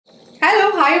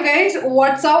Hi guys,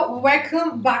 what's up?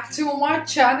 Welcome back to my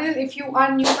channel. If you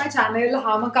are new to my channel,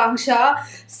 I'm Akanksha.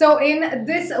 So in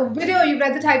this video, you've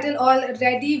read the title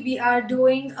already. We are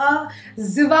doing a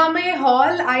Zivame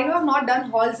haul. I know I've not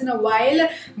done hauls in a while,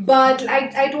 but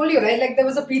like I told you, right? Like there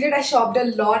was a period I shopped a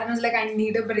lot and I was like, I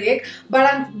need a break.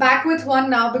 But I'm back with one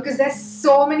now because there's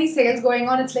so many sales going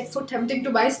on. It's like so tempting to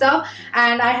buy stuff.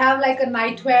 And I have like a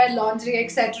nightwear, lingerie,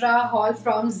 etc. haul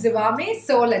from Zivame.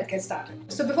 So let's get started.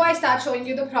 So before I start showing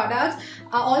you the products,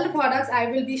 all the products I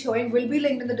will be showing will be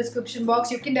linked in the description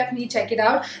box. You can definitely check it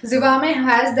out. Zivame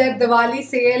has their Diwali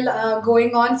sale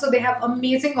going on, so they have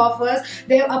amazing offers.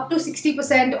 They have up to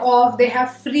 60% off. They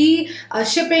have free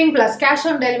shipping plus cash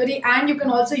on delivery, and you can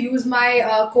also use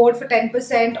my code for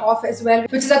 10% off as well,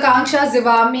 which is Akanksha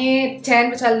Zivame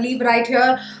 10, which I'll leave right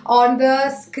here on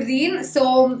the screen.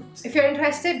 So if you're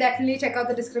interested, definitely check out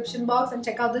the description box and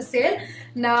check out the sale.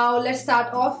 Now let's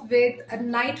start off with a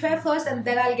nightwear first, and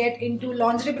then I'll get into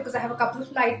lingerie because I have a couple of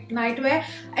nightwear.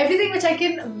 Everything which I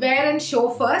can wear and show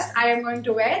first, I am going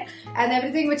to wear, and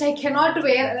everything which I cannot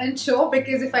wear and show,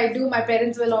 because if I do, my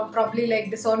parents will probably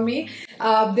like disown me.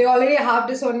 They already have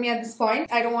disowned me at this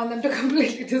point. I don't want them to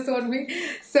completely disown me.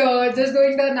 So just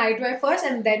doing the nightwear first,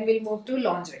 and then we'll move to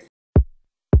lingerie.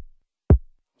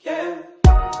 Yeah.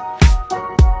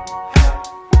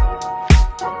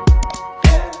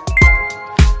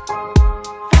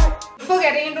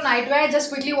 Getting into nightwear, I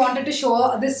just quickly wanted to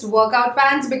show this workout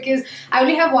pants because I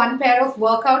only have one pair of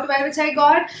workout wear which I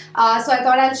got, so I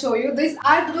thought I'll show you. These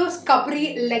are those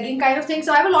Capri legging kind of thing.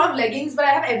 So I have a lot of leggings, but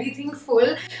I have everything full,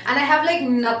 and I have like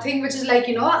nothing which is like,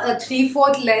 you know, a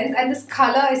 3/4 length, and this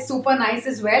color is super nice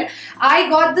as well. I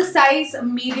got the size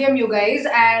medium, you guys,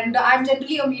 and I'm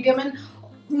generally a medium in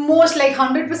most, like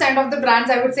 100% of the brands.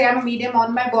 I would say I'm a medium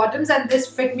on my bottoms, and this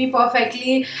fit me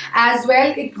perfectly as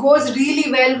well. It goes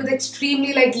really well with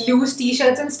extremely like loose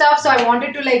t-shirts and stuff, so I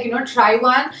wanted to, like, you know, try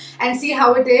one and see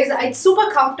how it is. It's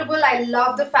super comfortable. I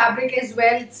love the fabric as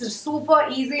well. It's super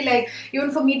easy, like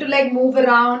even for me to like move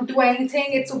around, do anything,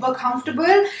 it's super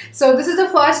comfortable. So this is the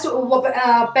first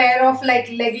pair of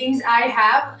like leggings I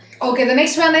have. Okay, the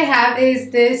next one I have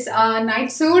is this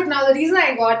night suit. Now the reason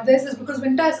I got this is because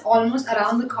winter is almost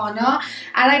around the corner,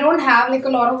 and I don't have like a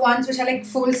lot of ones which are like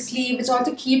full sleeve, which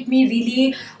also keep me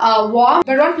really warm.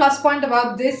 But one plus point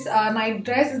about this night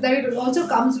dress is that it also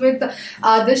comes with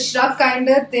this shrug kind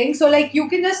of thing. So like you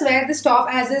can just wear this top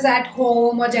as is at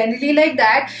home or generally like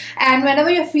that, and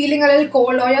whenever you're feeling a little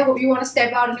cold or you want to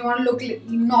step out and you want to look,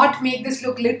 not make this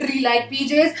look literally like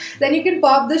PJs, then you can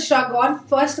pop this shrug on.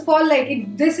 First of all,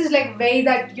 like this is like very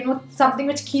that, you know, something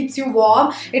which keeps you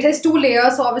warm. It has 2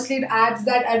 layers, so obviously it adds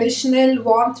that additional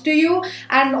warmth to you,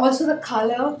 and also the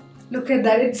color, look at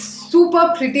that, it's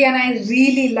super pretty, and I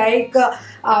really like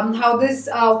how this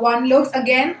one looks.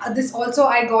 Again, this also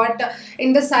I got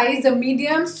in the size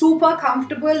medium. Super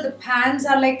comfortable. The pants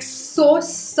are like so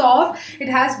soft. It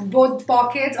has both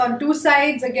pockets on 2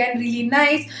 sides. Again, really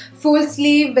nice. Full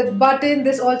sleeve with button.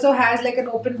 This also has like an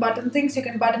open button thing, so you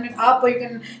can button it up or you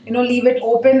can, you know, leave it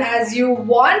open as you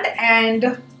want. And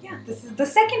yeah, this is the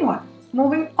second one.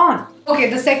 Moving on. Okay,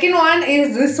 the second one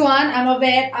is this one. I'm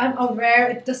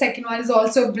aware the second one is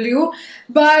also blue,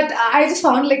 but I just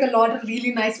found like a lot of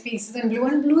really nice pieces in blue,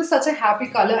 and blue is such a happy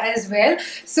color as well.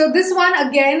 So this one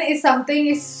again is something,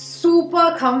 is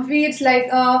super comfy. It's like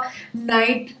a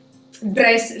night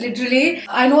dress, literally.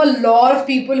 I know a lot of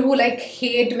people who like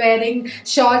hate wearing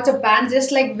shorts or pants,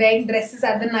 just like wearing dresses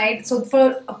at the night. So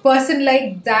for a person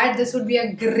like that, this would be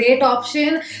a great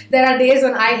option. There are days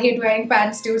when I hate wearing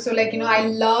pants too, so like, you know, I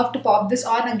love to pop this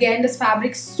on. Again, this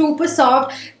fabric super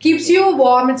soft, keeps you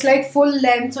warm. It's like full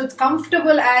length, so it's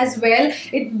comfortable as well.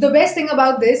 The best thing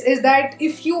about this is that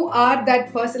if you are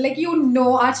that person, like, you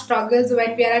know our struggles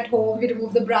when we are at home, we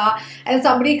remove the bra and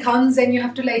somebody comes and you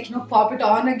have to, like, you know, pop it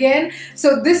on again.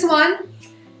 So this one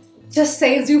just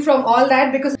saves you from all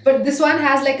that, but this one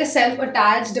has like a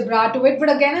self-attached bra to it.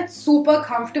 But again, it's super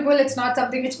comfortable. It's not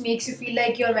something which makes you feel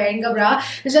like you're wearing a bra.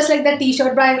 It's just like that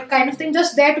t-shirt bra kind of thing,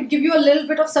 just there to give you a little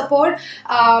bit of support,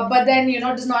 but then, you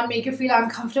know, does not make you feel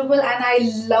uncomfortable. And I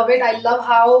love it. I love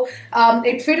how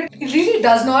it fit. It really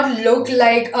does not look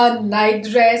like a night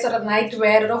dress or a night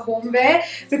wear or a home wear,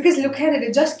 because look at it.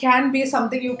 It just can be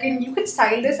something you can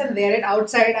style this and wear it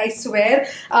outside, I swear.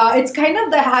 It's kind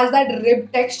of has that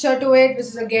rib texture to it, which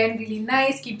is again really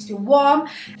nice, keeps you warm,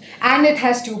 and it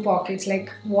has 2 pockets.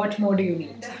 Like, what more do you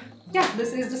need? Yeah,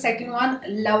 this is the second one.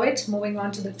 Love it. Moving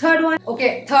on to the third one.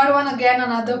 Okay, third one, again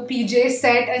another PJ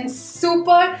set, and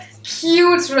super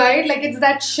cute, right? Like, it's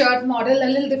that shirt model, a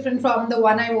little different from the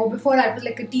one I wore before. That was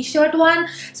like a t-shirt one.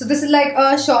 So this is like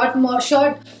a short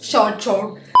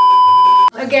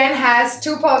Again, has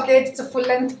 2 pockets. It's a full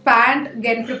length pant,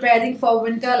 again preparing for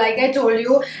winter like I told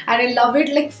you, and I love it.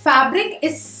 Like, fabric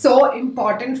is so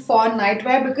important for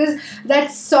nightwear because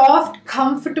that soft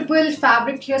comfortable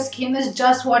fabric to your skin is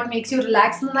just what makes you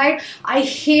relax in the night. I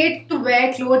hate to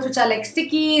wear clothes which are like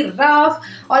sticky, rough,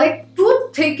 or like too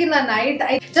thick in the night.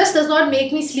 It just does not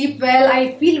make me sleep well.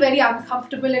 I feel very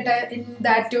uncomfortable in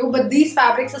that too, but these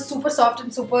fabrics are super soft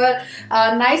and super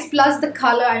nice, plus the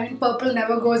color, I mean purple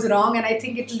never goes wrong, and I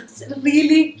think it looks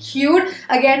really cute.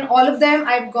 Again, all of them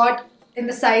I've got in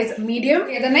the size medium.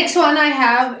 Okay, the next one I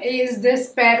have is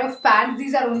this pair of pants.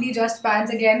 These are only just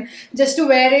pants, again, just to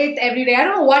wear it every day. I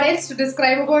don't know what else to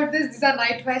describe about this. These are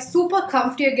nightwear, super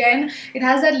comfy. Again, it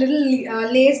has that little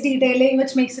lace detailing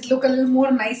which makes it look a little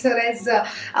more nicer as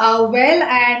well.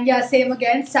 And yeah, same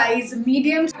again, size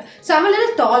medium. So I'm a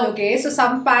little tall, okay, so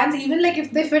some pants, even like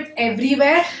if they fit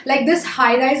everywhere, like this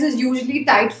high rise is usually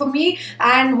tight for me.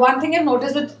 And one thing I've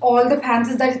noticed with all the pants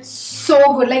is that it's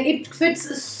so good. Like, it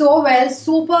fits so well,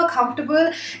 super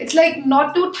comfortable. It's like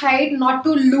not too tight, not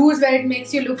too loose where it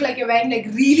makes you look like you're wearing like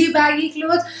really baggy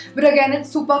clothes, but again, it's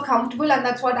super comfortable, and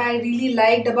that's what I really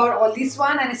liked about all this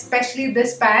one, and especially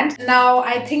this pant. Now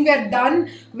I think we're done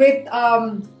with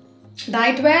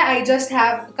nightwear. I just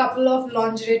have a couple of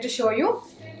lingerie to show you.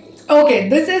 Okay,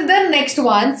 this is the next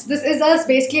one. This is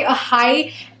basically a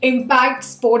high impact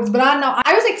sports bra. Now,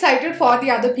 I was excited for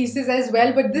the other pieces as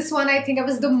well, but this one I think I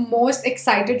was the most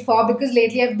excited for because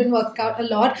lately I've been working out a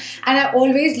lot and I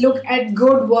always look at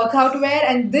good workout wear,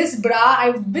 and this bra,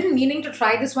 I've been meaning to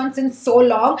try this one since so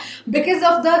long because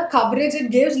of the coverage it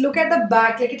gives. Look at the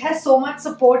back, like it has so much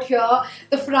support here.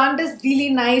 The front is really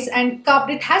nice and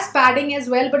cupped. It has padding as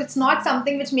well, but it's not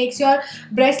something which makes your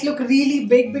breast look really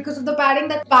big because of the padding.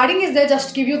 That padding is there just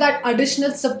to give you that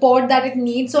additional support that it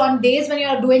needs. So on days when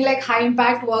you're doing like high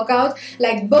impact workouts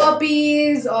like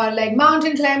burpees or like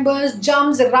mountain climbers,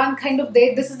 jumps, run kind of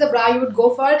day, this is the bra you would go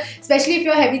for. Especially if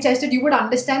you're heavy chested, you would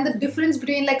understand the difference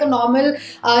between like a normal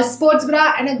sports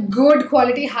bra and a good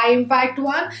quality high impact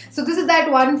one. So this is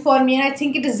that one for me, and I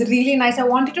think it is really nice. I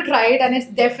wanted to try it and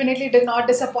it definitely did not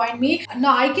disappoint me.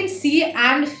 Now I can see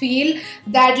and feel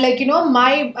that, like, you know,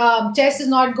 my chest is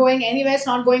not going anywhere. It's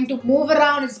not going to move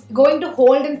around. It's going to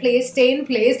hold in place, stay in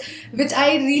place, which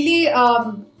I really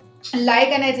like,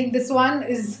 and I think this one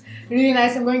is really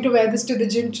nice. I'm going to wear this to the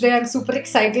gym today. I'm super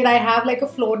excited. I have like a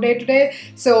floor day today,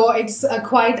 so it's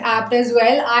quite apt as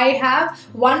well. I have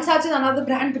one such in another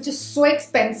brand which is so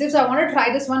expensive, so I want to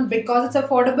try this one because it's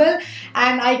affordable,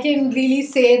 and I can really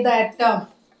say that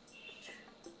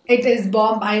it is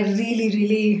bomb. I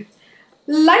really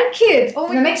like it. Oh,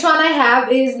 the next one I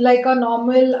have is like a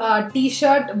normal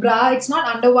t-shirt bra. It's not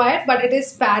underwired, but it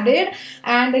is padded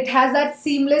and it has that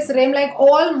seamless rim. Like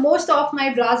most of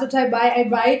my bras which I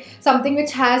buy something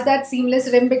which has that seamless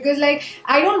rim because like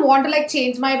I don't want to like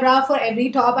change my bra for every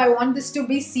top. I want this to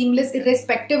be seamless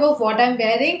irrespective of what I'm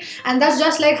wearing, and that's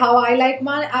just like how I like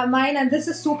mine. And this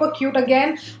is super cute.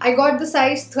 Again, I got the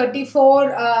size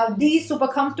 34. These super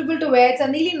comfortable to wear. It's a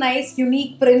really nice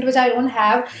unique print which I don't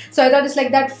have, so I thought it's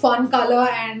like that fun color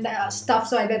and stuff,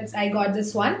 so I got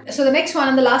this one. So the next one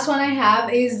and the last one I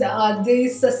have is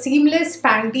this seamless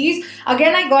panties.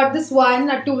 Again, I got this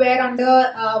one to wear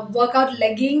under workout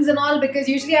leggings and all, because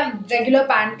usually regular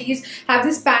panties have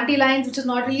this panty lines which is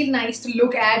not really nice to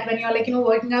look at when you're like, you know,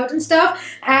 working out and stuff.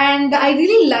 And I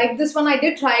really like this one. I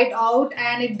did try it out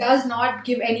and it does not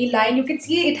give any line. You can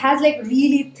see it has like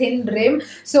really thin rim,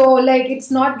 so like it's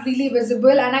not really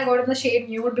visible, and I got in the shade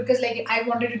nude because like I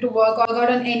wanted it to work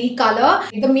on any color.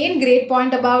 The main great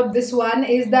point about this one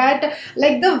is that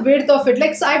like the width of it,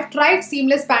 like, so I've tried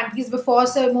seamless panties before,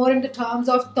 so more in the terms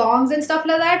of thongs and stuff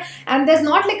like that, and there's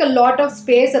not like a lot of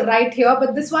space right here,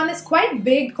 but this one is quite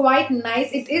big, quite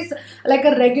nice. It is like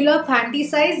a regular panty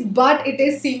size, but it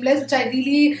is seamless, which I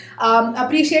really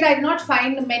appreciate. I did not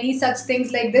find many such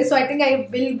things like this, so I think I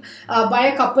will buy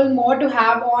a couple more to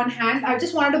have on hand. I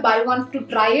just wanted to buy one to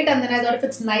try it, and then I thought if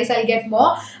it's nice I'll get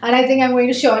more, and I think I'm going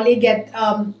to surely get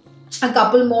a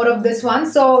couple more of this one.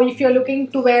 So if you're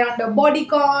looking to wear under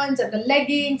bodycons, under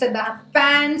leggings, under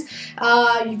pants,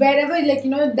 wherever, like, you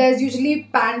know, there's usually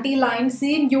panty line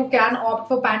scene, you can opt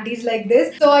for panties like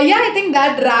this. So yeah, I think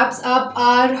that wraps up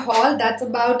our haul. That's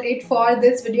about it for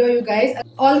this video, you guys.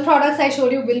 All the products I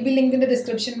showed you will be linked in the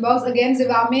description box. Again,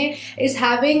 Zivame is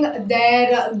having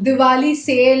their Diwali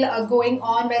sale going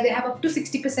on, where they have up to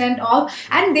 60% off,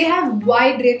 and they have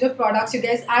wide range of products, you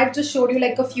guys. I've just showed you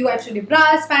like a few. I've showed you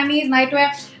bras, panties, Japanese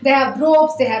nightwear. They have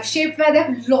ropes, they have shapewear, they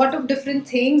have a lot of different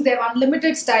things. They have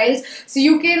unlimited styles, so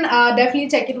you can definitely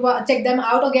check them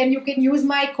out. Again, you can use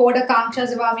my code Akanksha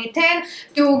Zivame 10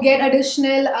 to get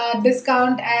additional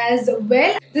discount as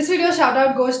well. This video shout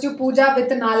out goes to Pooja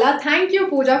with Nala. Thank you,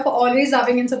 Pooja, for always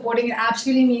loving and supporting. It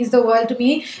absolutely means the world to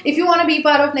me. If you want to be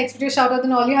part of next video shout out,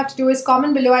 then all you have to do is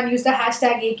comment below and use the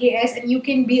hashtag AKS and you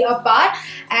can be a part.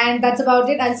 And that's about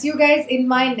it. I'll see you guys in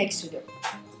my next video.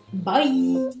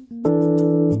 Bye.